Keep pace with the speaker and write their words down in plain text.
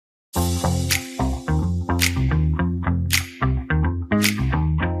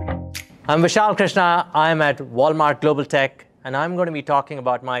I'm Vishal Krishna. I'm at Walmart Global Tech, and I'm going to be talking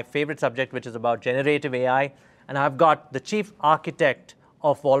about my favorite subject, which is about generative AI. And I've got the chief architect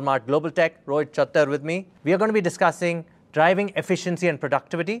of Walmart Global Tech, Rohit Chatter, with me. We are going to be discussing driving efficiency and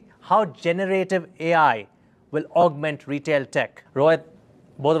productivity, how generative AI will augment retail tech. Rohit,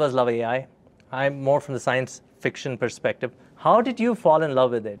 both of us love AI. I'm more from the science fiction perspective. How did you fall in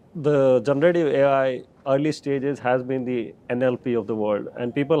love with it? The generative AI early stages has been the NLP of the world,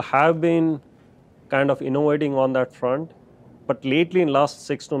 and people have been kind of innovating on that front. But lately, in last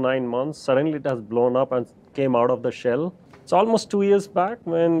 6 to 9 months, suddenly it has blown up and came out of the shell. It's almost 2 years back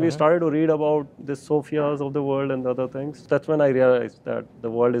when we started to read about the Sophias of the world and other things. That's when I realized that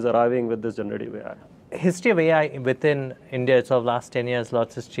the world is arriving with this generative AI. History of AI within India itself, last 10 years,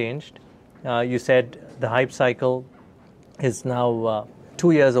 lots has changed. You said the hype cycle is now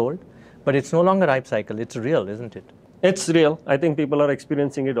 2 years old, but it's no longer hype cycle. It's real, isn't it? It's real. I think people are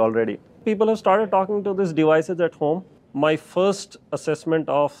experiencing it already. People have started talking to these devices at home. My first assessment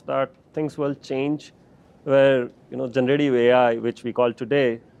of that things will change, where generative AI, which we call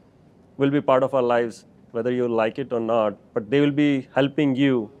today, will be part of our lives, whether you like it or not. But they will be helping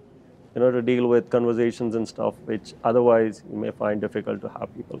you, to deal with conversations and stuff, which otherwise you may find difficult to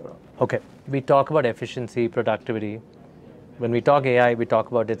have people around. Okay, we talk about efficiency, productivity. When we talk AI, we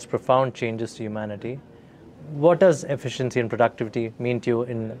talk about its profound changes to humanity. What does efficiency and productivity mean to you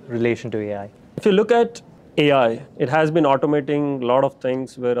in relation to AI? If you look at AI, it has been automating a lot of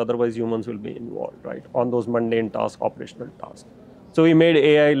things where otherwise humans will be involved, right? On those mundane tasks, operational tasks. So we made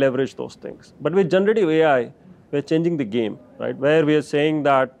AI leverage those things. But with generative AI, we're changing the game, right? Where we are saying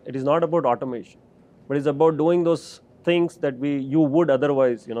that it is not about automation, but it's about doing those things that you would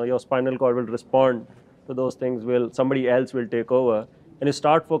otherwise, your spinal cord will respond to those things, somebody else will take over, and you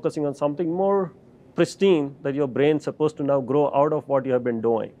start focusing on something more pristine that your brain's supposed to now grow out of what you have been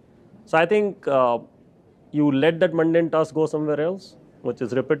doing. So I think you let that mundane task go somewhere else, which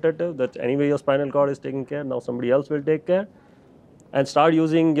is repetitive, that anyway your spinal cord is taking care, now somebody else will take care, and start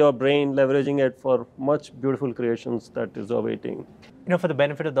using your brain, leveraging it for much beautiful creations that is awaiting. For the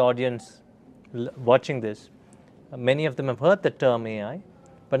benefit of the audience watching this, many of them have heard the term AI,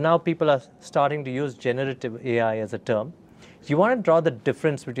 but now people are starting to use generative AI as a term. Do you want to draw the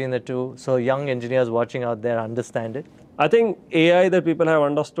difference between the two so young engineers watching out there understand it? I think AI that people have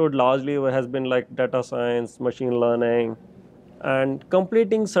understood largely has been like data science, machine learning, and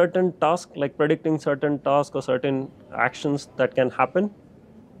completing certain tasks, like predicting certain tasks or certain actions that can happen.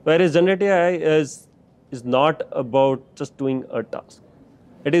 Whereas generative AI is not about just doing a task.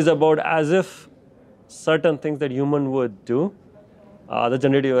 It is about as if certain things that human would do, the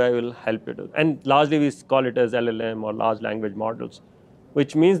generative AI will help you do. And largely we call it as LLM or large language models,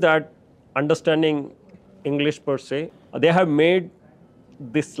 which means that understanding English per se, they have made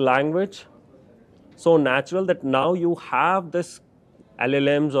this language so natural that now you have this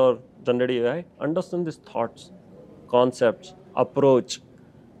LLMs or generative AI understand these thoughts, concepts, approach,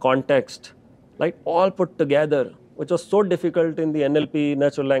 context, like all put together, which was so difficult in the NLP,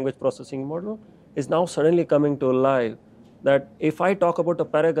 natural language processing model, is now suddenly coming to life. That if I talk about a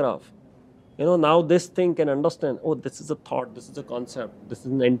paragraph, now this thing can understand, oh, this is a thought, this is a concept, this is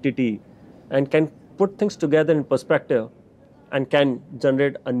an entity, and can put things together in perspective and can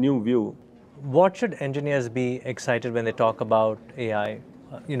generate a new view. What should engineers be excited when they talk about AI?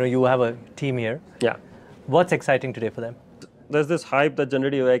 You have a team here. Yeah. What's exciting today for them? There's this hype that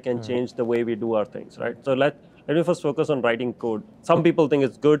generative AI can change the way we do our things, right? So let me first focus on writing code. Some people think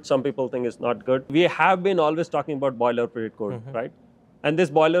it's good, some people think it's not good. We have been always talking about boilerplate code, right? And this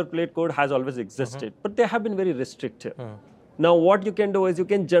boilerplate code has always existed, but they have been very restrictive. Now what you can do is you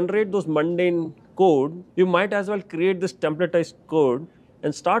can generate those mundane code. You might as well create this templatized code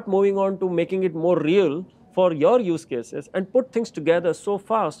and start moving on to making it more real for your use cases and put things together so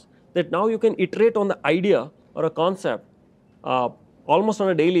fast that now you can iterate on the idea or a concept almost on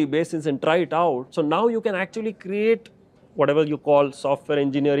a daily basis and try it out. So now you can actually create whatever you call software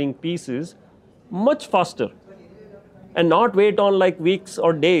engineering pieces much faster and not wait on like weeks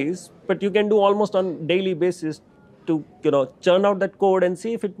or days, but you can do almost on daily basis to churn out that code and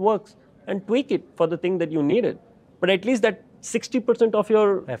see if it works and tweak it for the thing that you needed. But at least that 60% of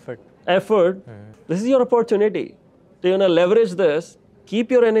your effort, this is your opportunity to leverage this,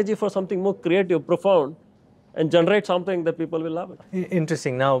 keep your energy for something more creative, profound, and generate something that people will love it.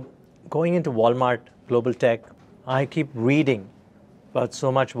 Interesting. Now, going into Walmart Global Tech, I keep reading about so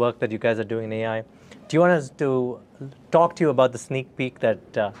much work that you guys are doing in AI. Do you want us to talk to you about the sneak peek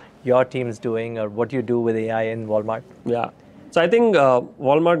that your team is doing or what you do with AI in Walmart? Yeah. So I think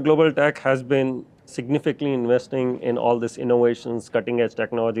Walmart Global Tech has been significantly investing in all these innovations, cutting edge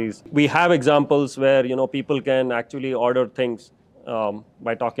technologies. We have examples where people can actually order things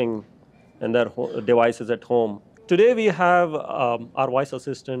by talking in their devices at home. Today we have our voice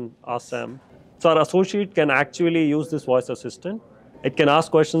assistant, Ask Sam. So our associate can actually use this voice assistant. It can ask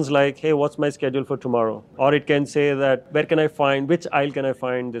questions like, hey, what's my schedule for tomorrow? Or it can say that, which aisle can I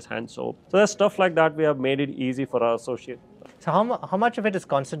find this hand soap? So there's stuff like that. We have made it easy for our associate. So how much of it is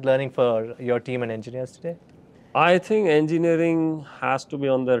constant learning for your team and engineers today? I think engineering has to be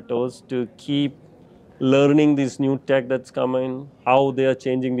on their toes to keep learning this new tech that's coming, how they are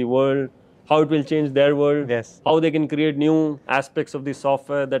changing the world, how it will change their world, Yes. how they can create new aspects of the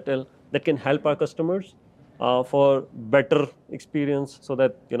software that can help our customers for better experience, so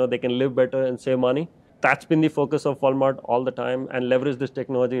that they can live better and save money. That's been the focus of Walmart all the time, and leverage this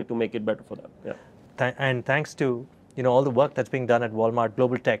technology to make it better for them. Yeah. And thanks to all the work that's being done at Walmart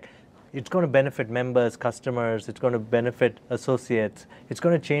Global Tech, it's going to benefit members, customers. It's going to benefit associates. It's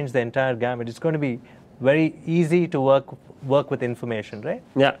going to change the entire gamut. It's going to be very easy to work with information, right?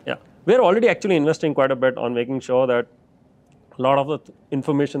 Yeah. We're already actually investing quite a bit on making sure that a lot of the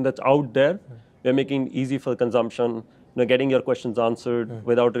information that's out there, we're making it easy for consumption, getting your questions answered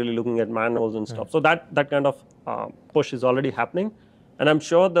without really looking at manuals and stuff. So that kind of push is already happening. And I'm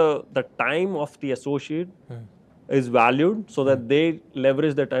sure the time of the associate is valued, so that they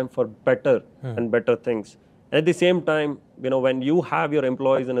leverage their time for better and better things. And at the same time, when you have your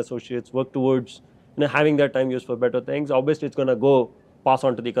employees and associates work towards having their time used for better things, obviously it's going to go pass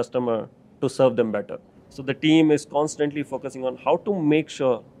on to the customer to serve them better. So the team is constantly focusing on how to make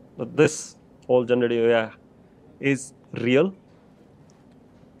sure that this whole generative AI is real,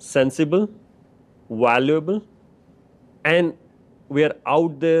 sensible, valuable, and we are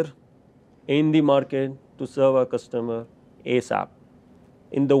out there in the market to serve our customer ASAP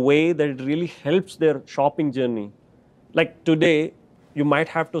in the way that it really helps their shopping journey. Like today, you might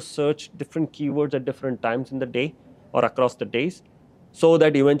have to search different keywords at different times in the day or across the days, so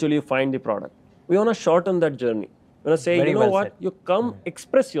that eventually you find the product. We want to shorten that journey. We want to say, Very well what, said. you come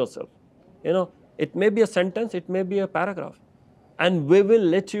express yourself. It may be a sentence, it may be a paragraph. And we will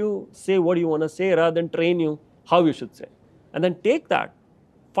let you say what you want to say rather than train you how you should say. And then take that,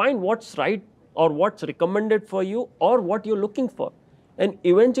 find what's right or what's recommended for you or what you're looking for. And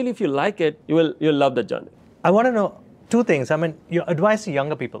eventually, if you like it, you'll love the journey. I want to know two things. I mean, your advice to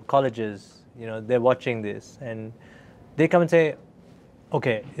younger people, colleges, they're watching this and they come and say,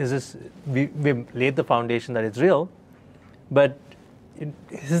 okay, we've laid the foundation that it's real, but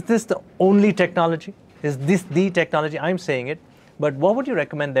is this the only technology? Is this the technology? I'm saying it, but what would you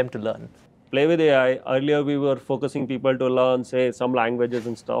recommend them to learn? Play with AI. Earlier, we were focusing people to learn, say, some languages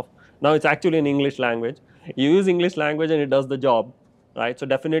and stuff. Now it's actually an English language. You use English language and it does the job, right? So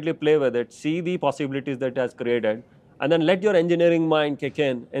definitely play with it. See the possibilities that it has created. And then let your engineering mind kick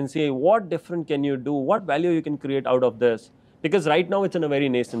in and say, what different can you do? What value you can create out of this? Because right now it's in a very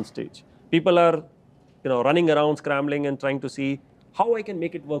nascent stage. People are, running around, scrambling and trying to see how I can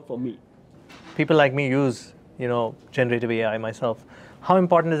make it work for me. People like me use, generative AI myself. How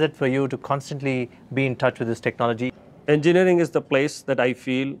important is it for you to constantly be in touch with this technology? Engineering is the place that I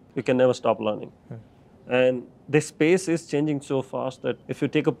feel you can never stop learning. And this space is changing so fast that if you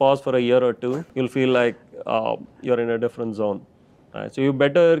take a pause for a year or two, you'll feel like you're in a different zone. Right? So you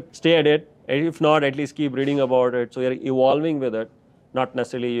better stay at it. If not, at least keep reading about it. So you're evolving with it, not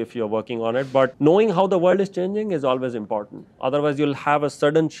necessarily if you're working on it. But knowing how the world is changing is always important. Otherwise, you'll have a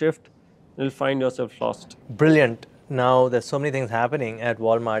sudden shift. You'll find yourself lost. Brilliant. Now, there's so many things happening at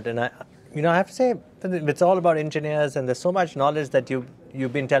Walmart. And I have to say, it's all about engineers. And there's so much knowledge that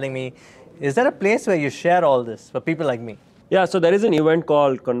you've been telling me. Is there a place where you share all this for people like me? Yeah, so there is an event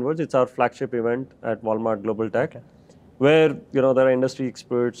called Converge. It's our flagship event at Walmart Global Tech, where there are industry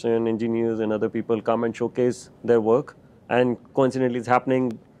experts and engineers and other people come and showcase their work. And coincidentally, it's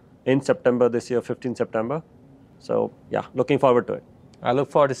happening in September this year, 15 September. So yeah, looking forward to it. I look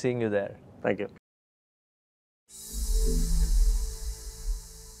forward to seeing you there. Thank you.